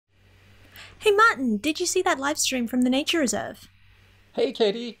Hey Martin, did you see that live stream from the Nature Reserve? Hey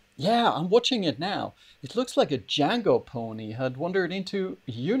Katie, yeah, I'm watching it now. It looks like a Django pony had wandered into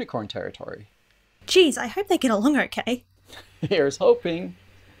unicorn territory. Geez, I hope they get along okay. Here's hoping.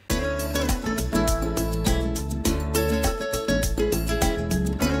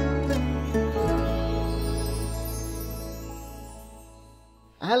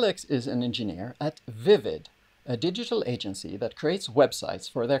 Alex is an engineer at Vivid, a digital agency that creates websites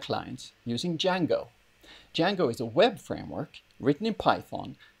for their clients using Django. Django is a web framework written in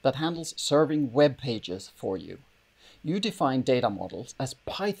Python that handles serving web pages for you. You define data models as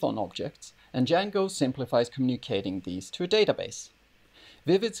Python objects, and Django simplifies communicating these to a database.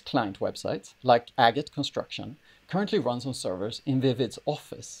 Vivid's client websites, like Agate Construction, currently runs on servers in Vivid's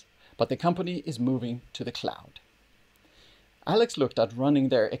office, but the company is moving to the cloud. Alex looked at running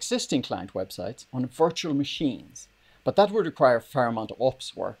their existing client websites on virtual machines, but that would require a fair amount of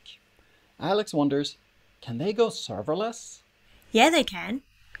ops work. Alex wonders, can they go serverless? Yeah, they can.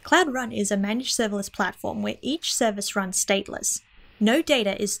 Cloud Run is a managed serverless platform where each service runs stateless. No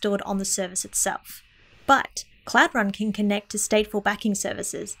data is stored on the service itself. But Cloud Run can connect to stateful backing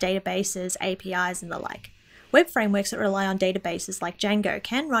services, databases, APIs, and the like. Web frameworks that rely on databases like Django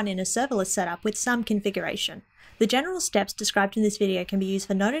can run in a serverless setup with some configuration. The general steps described in this video can be used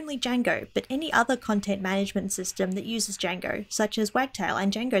for not only Django, but any other content management system that uses Django, such as Wagtail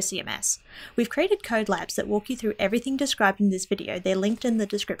and Django CMS. We've created Codelabs that walk you through everything described in this video. They're linked in the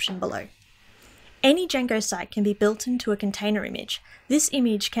description below. Any Django site can be built into a container image. This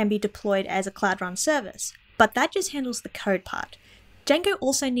image can be deployed as a Cloud Run service, but that just handles the code part. Django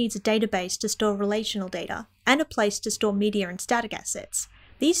also needs a database to store relational data and a place to store media and static assets.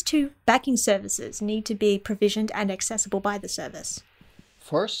 These two backing services need to be provisioned and accessible by the service.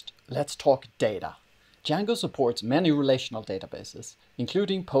 First, let's talk data. Django supports many relational databases,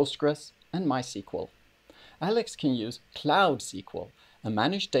 including Postgres and MySQL. Alex can use Cloud SQL, a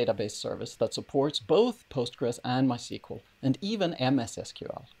managed database service that supports both Postgres and MySQL, and even MS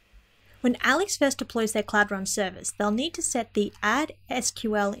SQL. When Alex first deploys their Cloud Run service, they'll need to set the add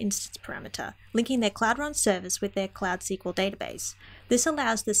SQL instance parameter, linking their Cloud Run service with their Cloud SQL database. This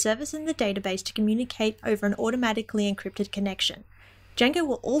allows the service and the database to communicate over an automatically encrypted connection. Django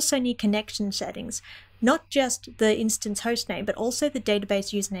will also need connection settings, not just the instance hostname, but also the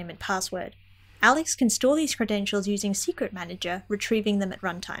database username and password. Alex can store these credentials using Secret Manager, retrieving them at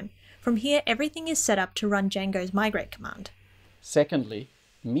runtime. From here, everything is set up to run Django's migrate command. Secondly,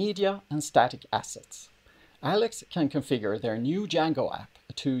 media and static assets. Alex can configure their new Django app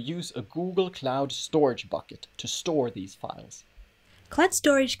to use a Google Cloud Storage bucket to store these files. Cloud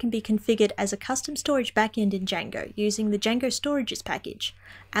storage can be configured as a custom storage backend in Django using the Django Storages package.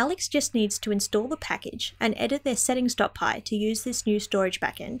 Alex just needs to install the package and edit their settings.py to use this new storage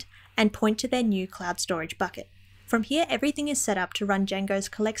backend and point to their new cloud storage bucket. From here, everything is set up to run Django's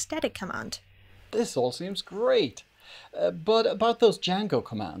collect static command. This all seems great. But about those Django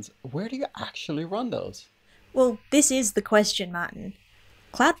commands, where do you actually run those? Well, this is the question, Martin.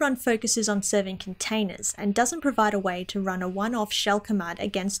 Cloud Run focuses on serving containers and doesn't provide a way to run a one-off shell command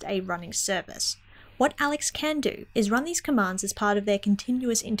against a running service. What Alex can do is run these commands as part of their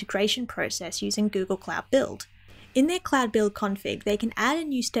continuous integration process using Google Cloud Build. In their Cloud Build config, they can add a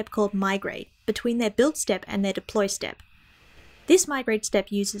new step called migrate between their build step and their deploy step. This migrate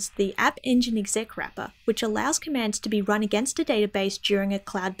step uses the App Engine exec wrapper, which allows commands to be run against a database during a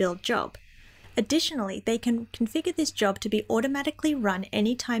Cloud Build job. Additionally, they can configure this job to be automatically run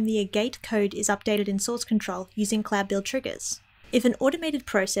anytime the Agate code is updated in source control using Cloud Build triggers. If an automated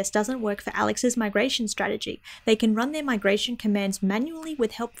process doesn't work for Alex's migration strategy, they can run their migration commands manually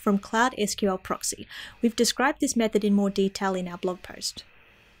with help from Cloud SQL Proxy. We've described this method in more detail in our blog post.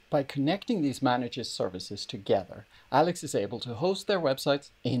 By connecting these managed services together, Alex is able to host their websites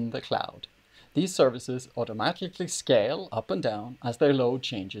in the cloud. These services automatically scale up and down as their load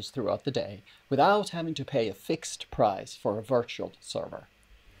changes throughout the day without having to pay a fixed price for a virtual server.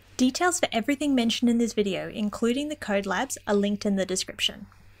 Details for everything mentioned in this video, including the Codelabs, are linked in the description.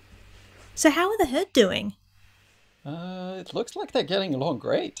 So how are the herd doing? It looks like they're getting along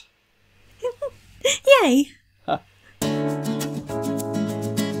great. Yay!